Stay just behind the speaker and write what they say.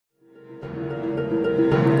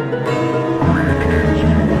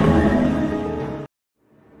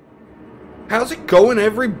how's it going,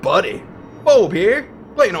 everybody? Bobe here,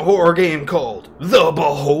 playing a horror game called The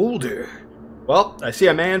Beholder. Well, I see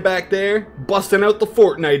a man back there busting out the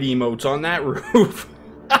Fortnite emotes on that roof.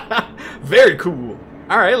 Very cool.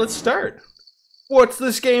 Alright, let's start. What's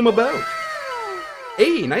this game about?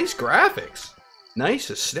 Hey, nice graphics.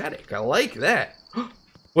 Nice aesthetic. I like that.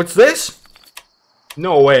 What's this?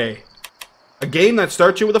 No way. A game that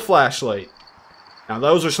starts you with a flashlight. Now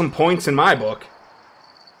those are some points in my book.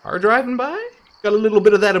 Car driving by? Got a little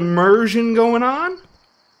bit of that immersion going on?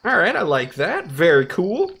 Alright, I like that. Very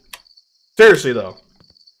cool. Seriously though,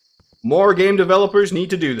 more game developers need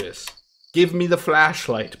to do this. Give me the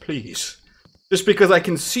flashlight, please. Just because I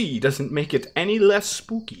can see doesn't make it any less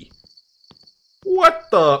spooky. What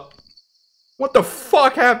the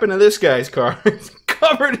fuck happened to this guy's car? It's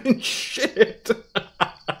covered in shit.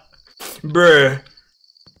 Bruh.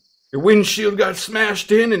 Your windshield got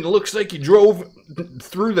smashed in and it looks like you drove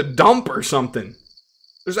through the dump or something.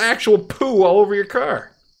 There's actual poo all over your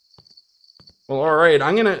car. Well, alright,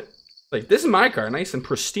 I'm gonna... Like, this is my car, nice and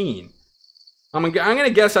pristine. I'm gonna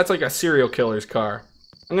guess that's like a serial killer's car.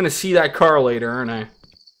 I'm gonna see that car later, aren't I?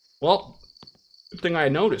 Well, good thing I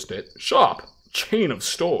noticed it. Shop. Chain of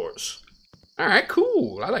stores. Alright,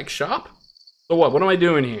 cool. I like shop. So what am I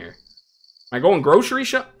doing here? Am I going grocery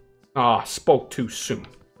shop? Ah, spoke too soon.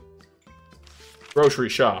 Grocery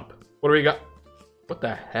shop. What do we got? What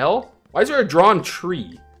the hell? Why is there a drawn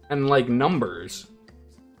tree and like numbers?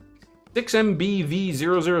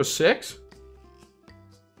 6MBV006?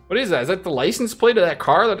 What is that? Is that the license plate of that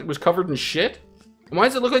car that was covered in shit? And why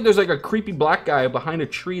does it look like there's like a creepy black guy behind a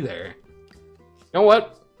tree there? You know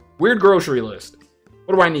what? Weird grocery list.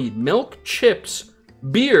 What do I need? Milk, chips,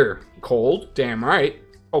 beer, cold, damn right.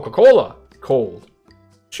 Coca-Cola, cold.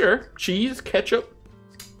 Sure, cheese, ketchup,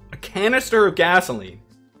 a canister of gasoline.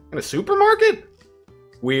 In a supermarket?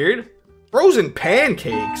 Weird. Frozen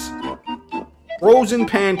pancakes. Frozen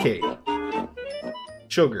pancake.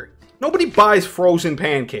 Sugar. Nobody buys frozen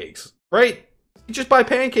pancakes, right? You just buy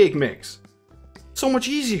pancake mix. So much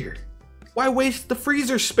easier. Why waste the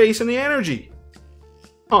freezer space and the energy?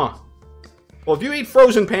 Huh. Well, if you eat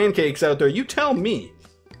frozen pancakes out there, you tell me.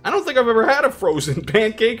 I don't think I've ever had a frozen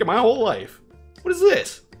pancake in my whole life. What is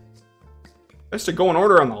this? Best to go in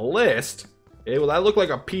order on the list. Okay, well that looked like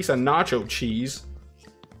a piece of nacho cheese.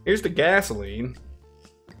 Here's the gasoline.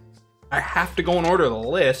 I have to go in order the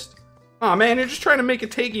list. Aw, man, you're just trying to make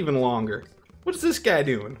it take even longer. What's this guy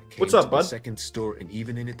doing? What's up, bud? Second store, and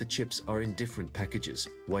even in it, the chips are in different packages.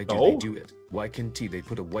 Why do they do it? Why can't they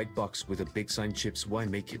put a white box with a big sign chips? Why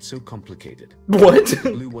make it so complicated? What?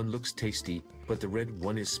 The blue one looks tasty, but the red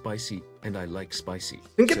one is spicy, and I like spicy.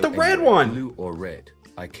 Then get the red one. Blue or red?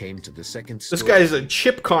 I came to the second store. This guy's a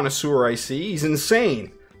chip connoisseur, I see. He's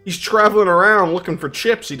insane. He's traveling around looking for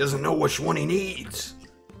chips. He doesn't know which one he needs.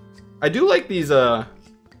 I do like these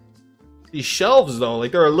shelves though,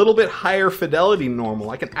 like they're a little bit higher fidelity than normal.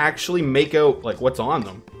 I can actually make out like what's on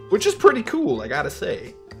them, which is pretty cool, I gotta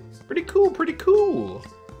say. Pretty cool, pretty cool.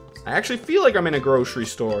 I actually feel like I'm in a grocery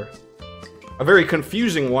store. A very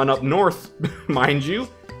confusing one up north, mind you,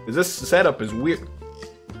 because this setup is weird.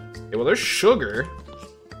 Okay, well there's sugar.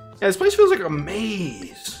 Yeah, this place feels like a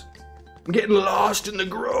maze. I'm getting lost in the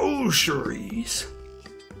groceries.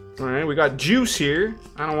 Alright, we got juice here.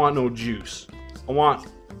 I don't want no juice. I want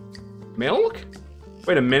milk?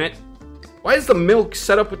 Wait a minute. Why is the milk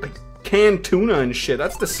set up with the canned tuna and shit?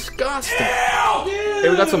 That's disgusting. Hey,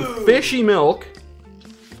 we got some fishy milk.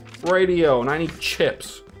 Radio, and I need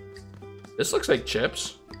chips. This looks like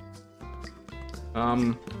chips.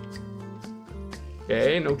 Okay,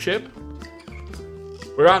 no chip.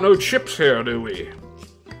 We got no chips here, do we?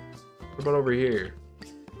 What about over here?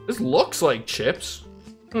 This looks like chips.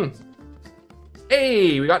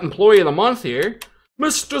 Hey, we got employee of the month here.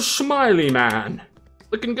 Mr. Smiley Man.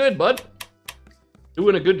 Looking good, bud.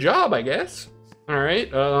 Doing a good job, I guess.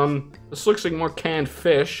 Alright, this looks like more canned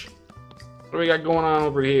fish. What do we got going on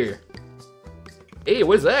over here? Hey,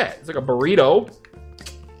 what is that? It's like a burrito.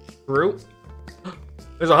 Fruit.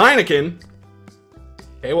 There's a Heineken.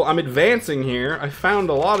 Okay, well, I'm advancing here. I found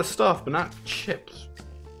a lot of stuff, but not chips.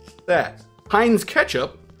 What's that? Heinz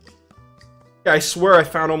ketchup. Yeah, I swear I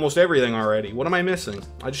found almost everything already. What am I missing?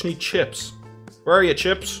 I just need chips. Where are you,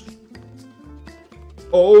 chips?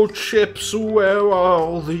 Oh, chips, where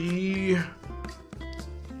are thee?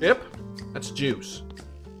 Chip? That's juice.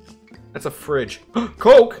 That's a fridge.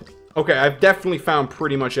 Coke! Okay, I've definitely found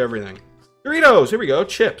pretty much everything. Doritos! Here we go.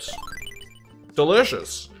 Chips.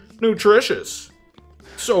 Delicious. Nutritious.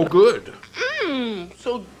 So good.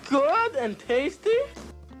 So good and tasty?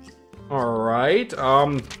 Alright,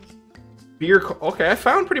 beer. Okay, I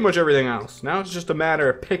found pretty much everything else. Now it's just a matter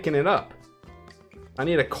of picking it up. I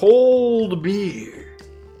need a cold beer.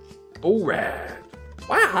 Oh, rad.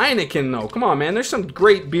 Why Heineken, though? Come on, man. There's some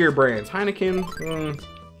great beer brands. Heineken,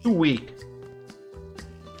 too weak.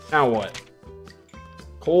 Now what?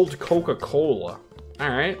 Cold Coca-Cola.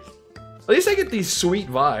 Alright. At least I get these sweet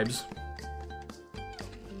vibes.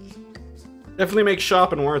 Definitely makes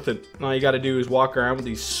shopping worth it. All you gotta do is walk around with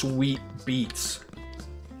these sweet beats.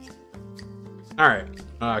 Alright.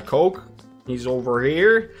 Coke. He's over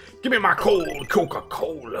here. Give me my cold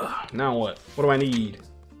Coca-Cola. Now what? What do I need?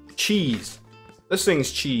 Cheese. This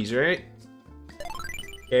thing's cheese, right?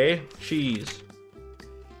 Okay. Cheese.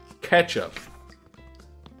 Ketchup.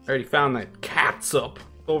 I already found that catsup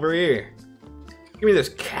over here. Give me this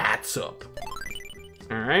catsup.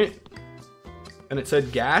 Alright. And it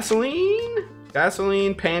said gasoline?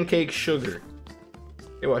 Gasoline, pancake, sugar.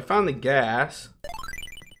 Okay, well I found the gas.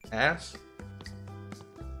 Gas?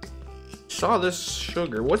 Saw this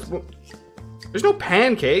sugar. What? There's no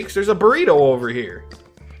pancakes. There's a burrito over here.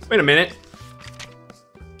 Wait a minute.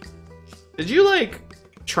 Did you, like,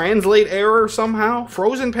 translate error somehow?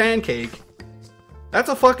 Frozen pancake. That's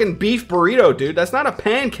a fucking beef burrito, dude. That's not a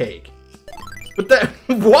pancake. But that...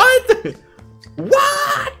 What?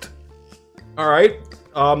 What? Alright.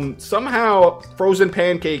 Somehow frozen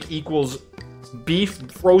pancake equals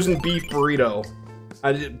frozen beef burrito.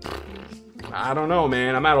 I don't know,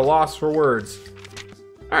 man. I'm at a loss for words.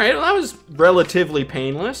 Alright, well, that was relatively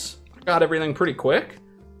painless. Got everything pretty quick.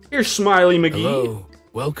 Here's Smiley McGee. Hello.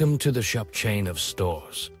 Welcome to the shop chain of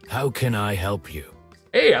stores. How can I help you?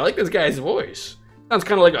 Hey, I like this guy's voice. Sounds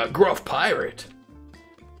kind of like a gruff pirate.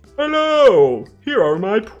 Hello. Here are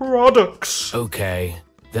my products. Okay.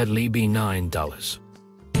 That'll be $9.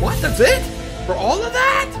 What? That's it? For all of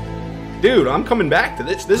that? Dude, I'm coming back to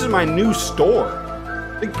this. This is my new store.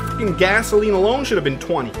 The fucking gasoline alone should have been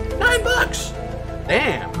 $20. $9.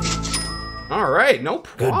 Damn. All right, no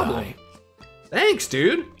problem. Goodbye. Thanks,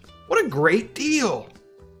 dude. What a great deal.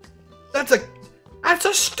 That's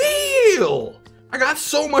a steal. I got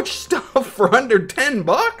so much stuff for under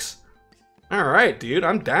 $10. All right, dude,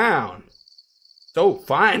 I'm down. So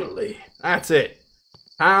finally, that's it.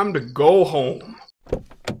 Time to go home.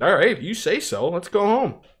 All right, if you say so, let's go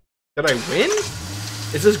home. Did I win?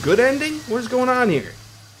 Is this good ending? What is going on here?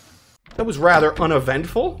 That was rather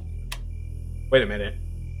uneventful. Wait a minute.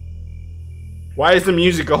 Why is the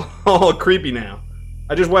music all creepy now?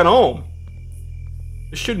 I just went home.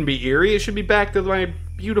 This shouldn't be eerie. It should be back to my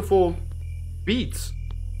beautiful beats.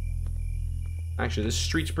 Actually, this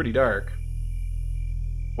street's pretty dark.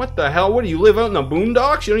 What the hell? What do you live out in the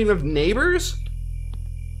boondocks? You don't even have neighbors?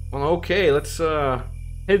 Well, okay, let's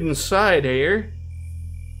head inside here.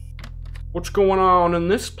 What's going on in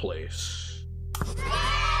this place?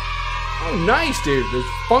 Oh, nice, dude. There's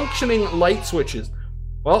functioning light switches.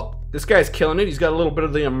 Well, this guy's killing it. He's got a little bit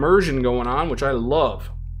of the immersion going on, which I love.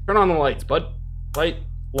 Turn on the lights, bud. Light,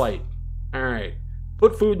 light. Alright.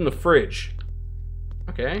 Put food in the fridge.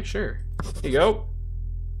 Okay, sure. Here you go.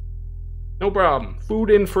 No problem.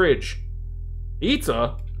 Food in fridge.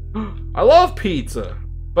 Pizza? I love pizza.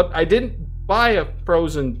 But I didn't buy a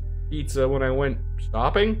frozen pizza when I went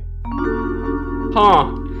shopping.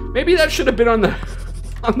 Huh. Maybe that should have been on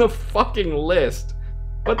the fucking list.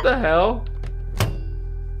 What the hell?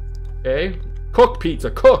 Okay. Cook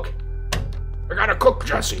pizza. Cook. I gotta cook,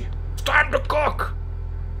 Jesse. It's time to cook.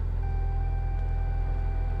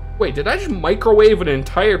 Wait, did I just microwave an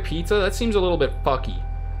entire pizza? That seems a little bit fucky.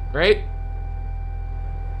 Right?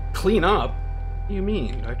 Clean up? What do you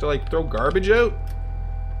mean? I have to, like, throw garbage out?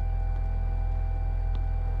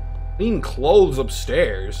 Clean clothes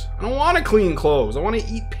upstairs? I don't want to clean clothes. I want to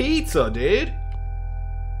eat pizza, dude.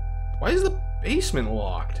 Why is the basement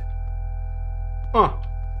locked? Huh.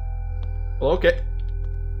 Well, okay.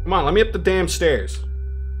 Come on, let me up the damn stairs.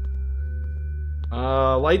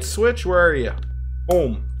 Light switch, where are you?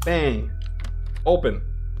 Boom. Bang. Open.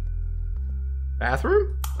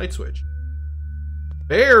 Bathroom? Light switch.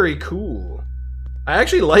 Very cool. I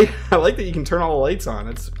actually like that you can turn all the lights on.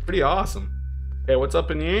 It's pretty awesome. Okay, what's up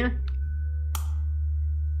in here?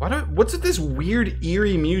 What's with this weird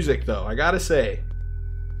eerie music though? I gotta say.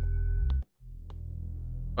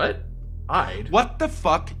 What? Hide? What the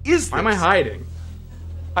fuck is this? Why am I hiding?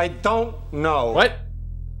 I don't know. What?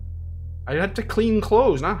 I had to clean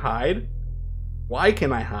clothes, not hide. Why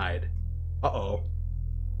can I hide? Uh-oh.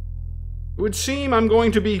 It would seem I'm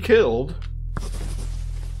going to be killed.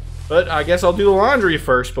 But I guess I'll do the laundry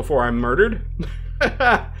first before I'm murdered. Can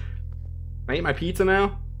I eat my pizza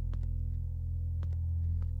now?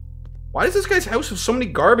 Why does this guy's house have so many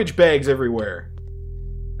garbage bags everywhere?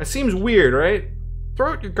 That seems weird, right?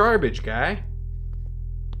 Throw out your garbage, guy.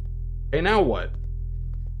 Hey, now what?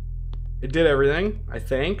 It did everything, I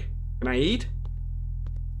think. Can I eat?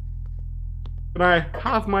 Can I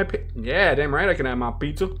have my yeah, damn right I can have my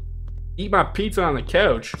pizza. Eat my pizza on the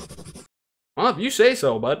couch. Well, if you say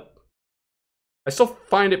so, bud. I still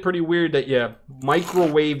find it pretty weird that you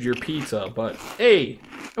microwaved your pizza, but hey,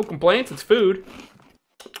 no complaints, it's food.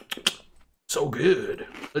 So good.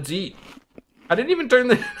 Let's eat. I didn't even turn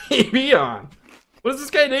the TV on. What is this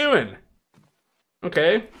guy doing?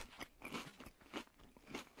 Okay.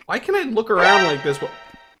 Why can I look around like this?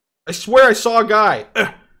 I swear I saw a guy.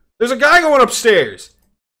 Ugh. There's a guy going upstairs.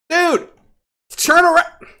 Dude, turn around.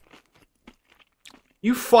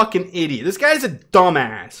 You fucking idiot. This guy's a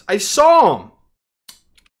dumbass. I saw him.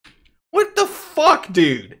 What the fuck,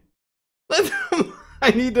 dude?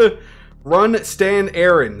 I need to stand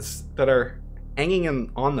errands that are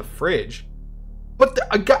hanging on the fridge. But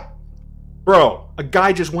a guy... Bro, a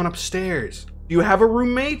guy just went upstairs. Do you have a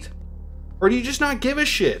roommate? Or do you just not give a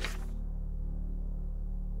shit?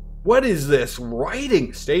 What is this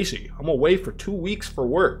writing? Stacy, I'm away for 2 weeks for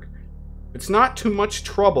work. It's not too much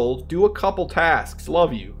trouble. Do a couple tasks.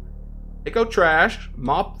 Love you. Take out trash,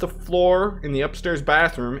 mop the floor in the upstairs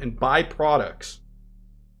bathroom, and buy products.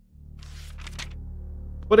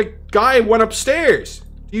 But a guy went upstairs.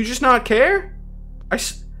 Do you just not care?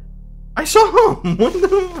 I saw him. What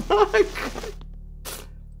the fuck?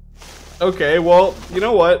 Okay, well, you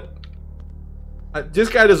know what? This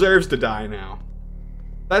guy deserves to die now.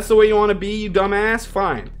 That's the way you want to be, you dumbass?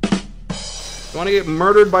 Fine. You want to get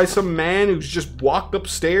murdered by some man who's just walked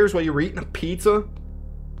upstairs while you were eating a pizza?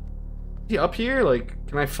 Is he up here? Like,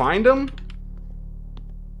 can I find him?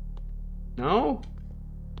 No?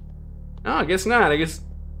 No, I guess not. I guess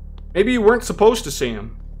maybe you weren't supposed to see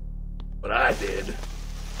him. But I did.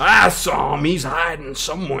 I saw him. He's hiding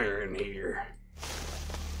somewhere in here.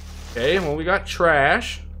 Okay, well, we got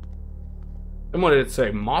trash. Then what did it say?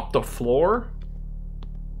 Mop the floor?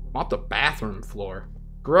 Mop the bathroom floor.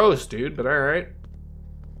 Gross, dude, but alright.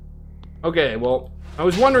 Okay, well, I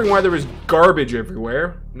was wondering why there was garbage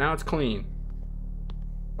everywhere. Now it's clean.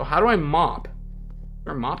 Oh, how do I mop? Is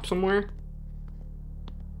there a mop somewhere?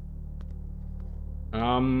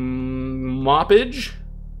 Moppage?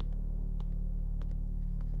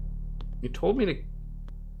 You told me to...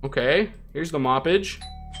 Okay, here's the moppage.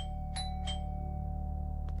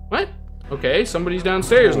 What? Okay, somebody's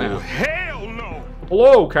downstairs now. Hell no!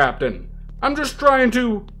 Hello, Captain. I'm just trying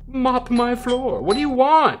to mop my floor. What do you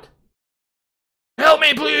want? Help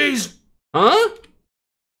me, please! Huh?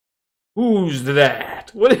 Who's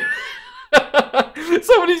that? What?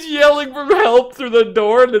 Somebody's yelling for help through the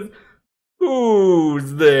door. And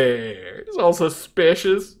who's there? It's all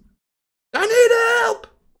suspicious. I need help!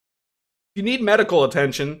 If you need medical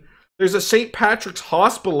attention, there's a St. Patrick's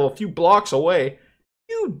Hospital a few blocks away.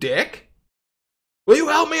 You dick. Will you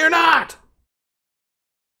help me or not?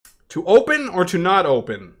 To open or to not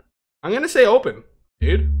open? I'm gonna say open,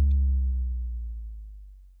 dude.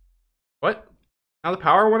 What? Now the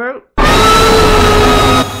power went out?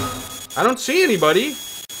 I don't see anybody. Snake,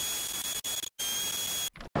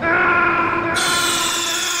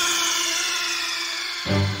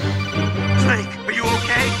 are you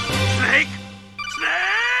okay? Snake?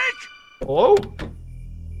 Snake! Hello?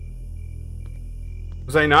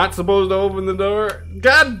 Was I not supposed to open the door?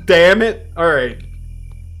 God damn it. Alright.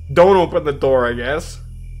 Don't open the door, I guess.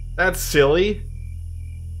 That's silly.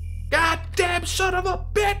 Goddamn son of a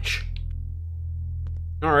bitch!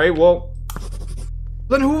 Alright, well...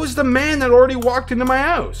 Then who was the man that already walked into my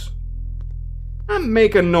house? I'm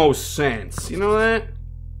making no sense, you know that?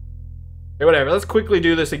 Okay, whatever, let's quickly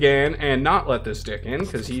do this again and not let this dick in,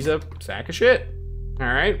 because he's a sack of shit.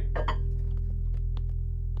 Alright.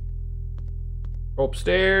 Go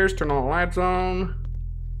upstairs, turn all the lights on.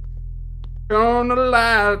 Turn the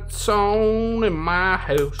lights on in my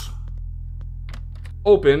house.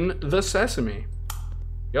 Open the sesame.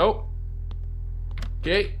 Yo.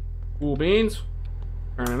 Okay. Cool beans.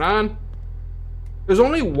 Turn it on. There's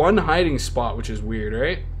only one hiding spot, which is weird,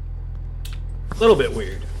 right? A little bit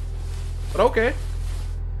weird. But okay.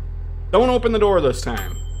 Don't open the door this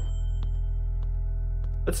time.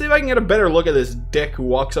 Let's see if I can get a better look at this dick who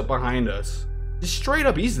walks up behind us. Just straight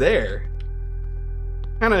up, he's there.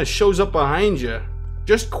 Kind of shows up behind you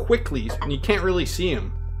just quickly and you can't really see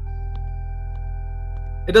him.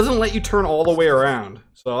 It doesn't let you turn all the way around,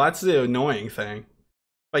 so that's the annoying thing.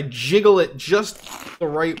 If I jiggle it just the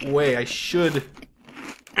right way, I should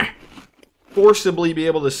forcibly be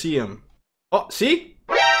able to see him. Oh, see?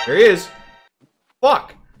 There he is.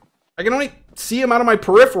 Fuck. I can only see him out of my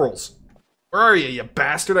peripherals. Where are you, you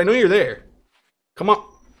bastard? I know you're there. Come on.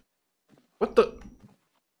 What the?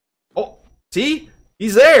 Oh, see?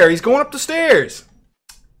 He's there. He's going up the stairs.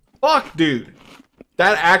 Fuck, dude.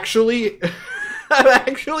 That actually... that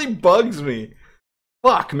actually bugs me.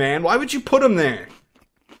 Fuck, man. Why would you put him there?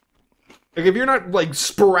 Like, if you're not, like,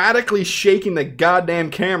 sporadically shaking the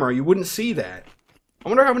goddamn camera, you wouldn't see that. I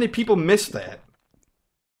wonder how many people missed that.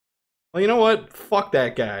 Well, you know what? Fuck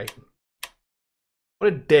that guy. What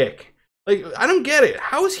a dick. Like, I don't get it.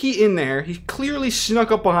 How is he in there? He clearly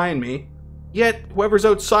snuck up behind me. Yet, whoever's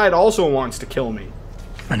outside also wants to kill me.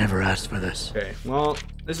 I never asked for this. Okay, well,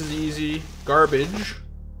 this is easy. Garbage.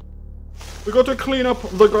 We got to clean up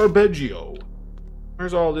the garbaggio.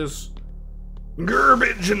 There's all this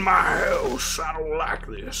garbage in my house. I don't like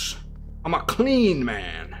this. I'm a clean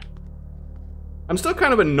man. I'm still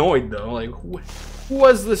kind of annoyed, though. Like, who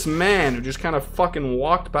was this man who just kind of fucking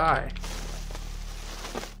walked by?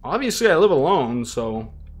 Obviously, I live alone,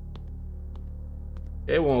 so...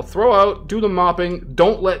 Okay, well, throw out, do the mopping.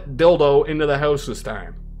 Don't let Dildo into the house this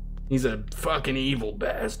time. He's a fucking evil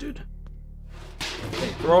bastard. Okay,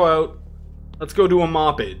 throw out. Let's go do a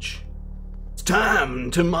moppage. It's time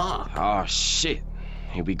to mop. Oh, shit.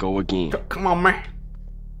 Here we go again. Come on, man.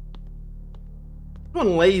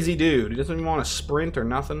 One lazy dude. He doesn't even want to sprint or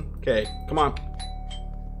nothing. Okay, come on.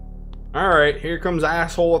 Alright, here comes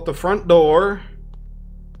asshole at the front door.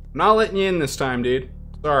 I'm not letting you in this time, dude.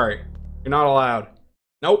 Sorry. You're not allowed.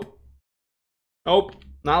 Nope. Nope.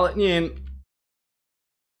 Not letting you in.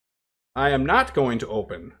 I am not going to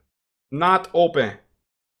open. Not open.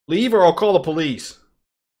 Leave or I'll call the police.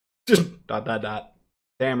 Just ...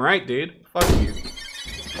 Damn right, dude. Fuck you.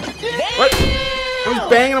 What? I was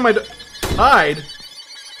banging on my hide.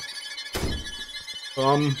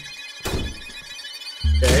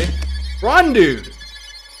 Okay. Run, dude.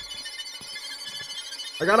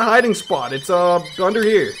 I got a hiding spot. It's under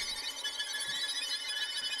here.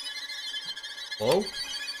 Hello?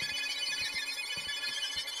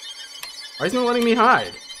 Why isn't it letting me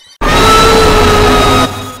hide?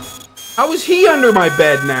 How is he under my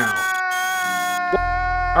bed now?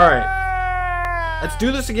 Alright. Let's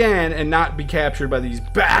do this again and not be captured by these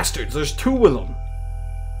bastards. There's two of them.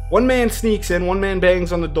 One man sneaks in, one man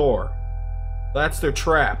bangs on the door. That's their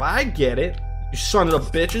trap. I get it. You sons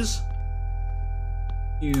of bitches.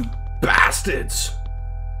 You bastards.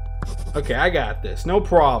 Okay, I got this. No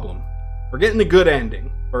problem. We're getting the good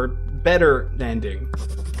ending. Or better ending.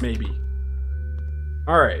 Maybe.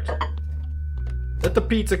 Alright. Let the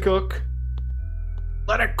pizza cook.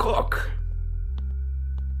 Let it cook.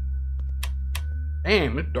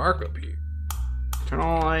 Damn, it's dark up here. Turn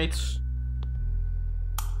on the lights.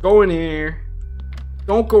 Go in here.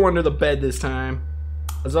 Don't go under the bed this time.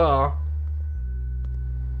 Huzzah.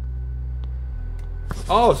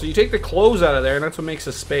 Oh, so you take the clothes out of there and that's what makes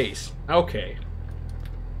a space. Okay.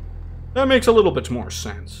 That makes a little bit more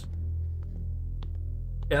sense.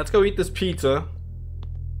 Yeah, let's go eat this pizza.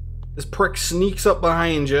 This prick sneaks up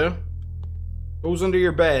behind you. Goes under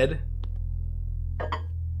your bed.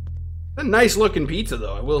 A nice looking pizza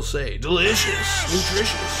though, I will say. Delicious.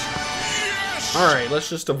 Nutritious. Alright, let's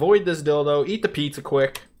just avoid this dildo. Eat the pizza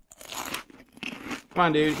quick. Come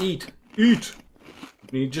on, dude. Eat. Eat.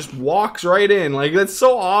 And he just walks right in. Like, that's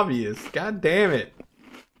so obvious. God damn it.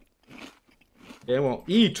 Yeah, well,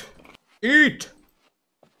 eat. Eat.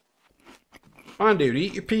 Come on, dude.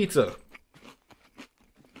 Eat your pizza.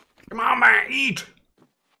 Come on, man. Eat.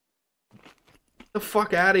 Get the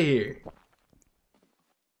fuck out of here.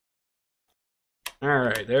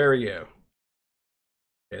 Alright, there we go.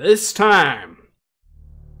 Okay, this time,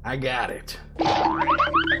 I got it.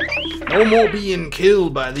 No more being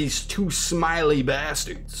killed by these two smiley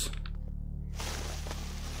bastards.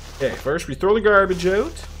 Okay, first we throw the garbage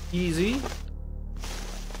out. Easy.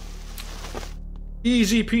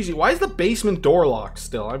 Easy peasy. Why is the basement door locked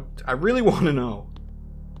still? I really want to know.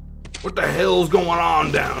 What the hell's going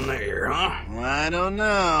on down there, huh? I don't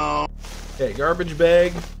know. Okay, garbage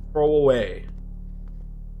bag, throw away.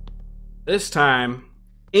 This time,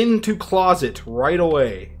 into closet right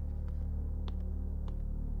away.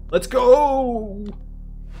 Let's go!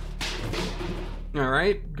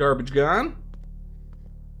 Alright, garbage gone.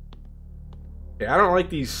 Okay, I don't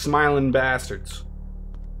like these smiling bastards.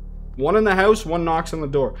 One in the house, one knocks on the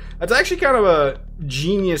door. That's actually kind of a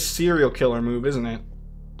genius serial killer move, isn't it?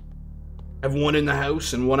 Have one in the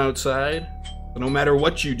house and one outside. So no matter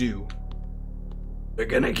what you do, they're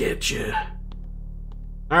gonna get you.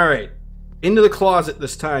 Alright. Into the closet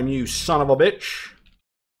this time, you son of a bitch.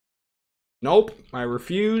 Nope, I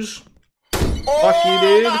refuse. Fuck you,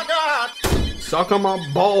 dude. Suck on my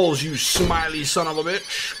balls, you smiley son of a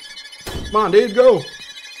bitch. Come on, dude, go.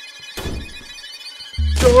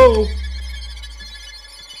 Go.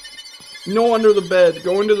 No under the bed.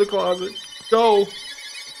 Go into the closet. Go.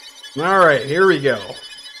 Alright, here we go.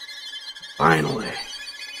 Finally.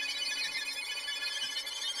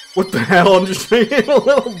 What the hell? I'm just in a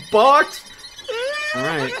little box?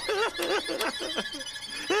 Alright.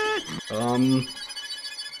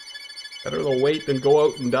 Better to wait than go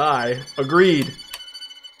out and die. Agreed.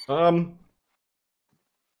 You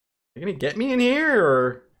gonna get me in here,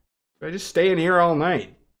 or do I just stay in here all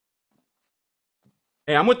night?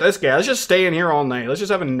 Hey, I'm with this guy. Let's just stay in here all night. Let's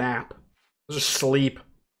just have a nap. Let's just sleep.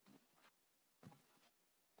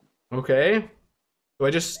 Okay. Do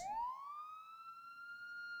I just...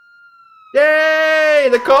 Yay!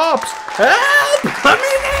 The cops! Help! I'm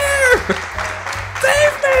in here!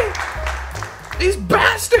 Save me! These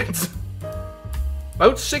bastards!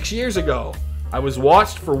 About 6 years ago, I was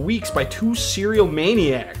watched for weeks by two serial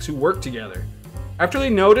maniacs who worked together. After they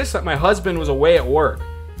noticed that my husband was away at work,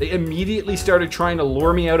 they immediately started trying to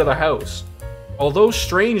lure me out of the house. Although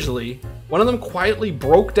strangely, one of them quietly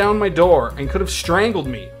broke down my door and could have strangled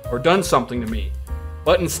me or done something to me,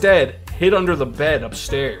 but instead hid under the bed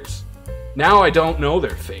upstairs. Now I don't know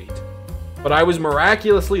their fate, but I was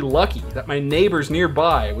miraculously lucky that my neighbors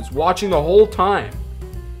nearby was watching the whole time,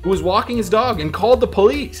 who was walking his dog and called the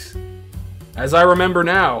police. As I remember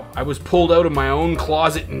now, I was pulled out of my own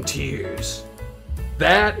closet in tears.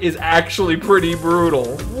 That is actually pretty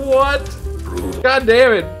brutal. What? God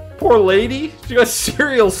damn it. Poor lady. She got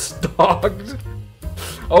serial stalked.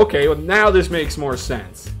 Okay, well now this makes more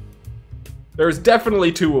sense. There's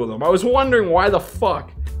definitely two of them. I was wondering why the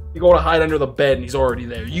fuck you go to hide under the bed and he's already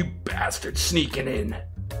there. You bastard sneaking in.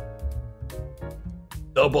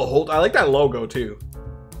 Double hold. I like that logo too.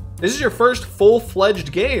 This is your first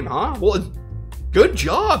full-fledged game, huh? Well, good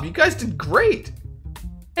job. You guys did great.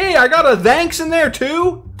 Hey, I got a thanks in there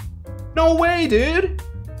too? No way, dude.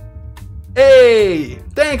 Hey,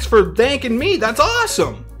 thanks for thanking me. That's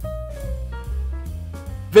awesome.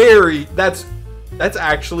 That's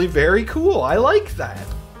actually very cool. I like that.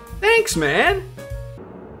 Thanks, man.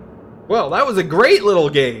 Well, that was a great little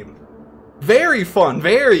game. Very fun,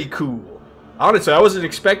 very cool. Honestly, I wasn't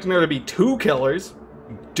expecting there to be two killers.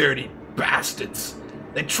 You dirty bastards.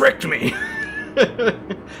 They tricked me.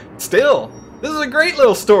 Still, this is a great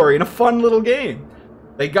little story and a fun little game.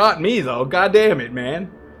 They got me, though. God damn it,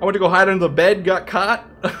 man. I went to go hide under the bed, got caught.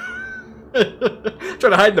 Tried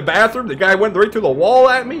to hide in the bathroom. The guy went right through the wall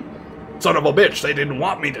at me. Son of a bitch, they didn't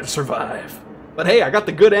want me to survive. But hey, I got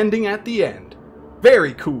the good ending at the end.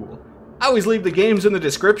 Very cool. I always leave the games in the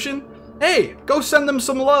description. Hey, go send them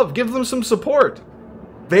some love. Give them some support.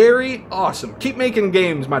 Very awesome. Keep making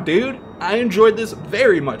games, my dude. I enjoyed this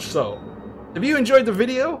very much so. If you enjoyed the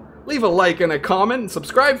video, leave a like and a comment and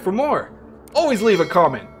subscribe for more. Always leave a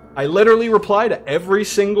comment. I literally reply to every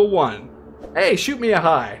single one. Hey, shoot me a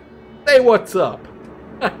hi. Say what's up.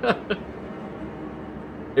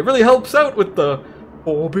 It really helps out with the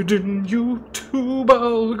forbidden YouTube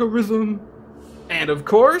algorithm. And of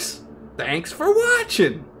course, thanks for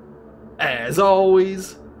watching. As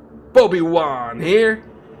always, Bobe-Wan here,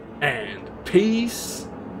 and peace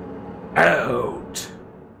out.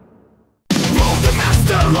 The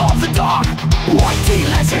master of the dark, white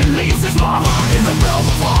legend leaves his mark. In the realm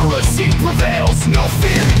of horror, she prevails. No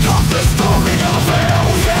fear, not the story of hell,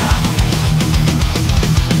 yeah.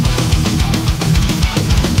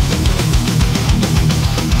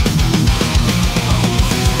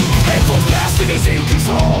 Hateful bastard is in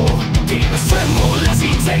control. Demons tremble as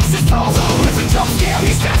he takes his toll. The rhythm jump scare,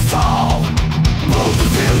 he stands tall. Both the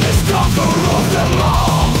fearless conqueror of them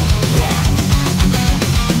all.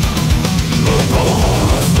 Oh,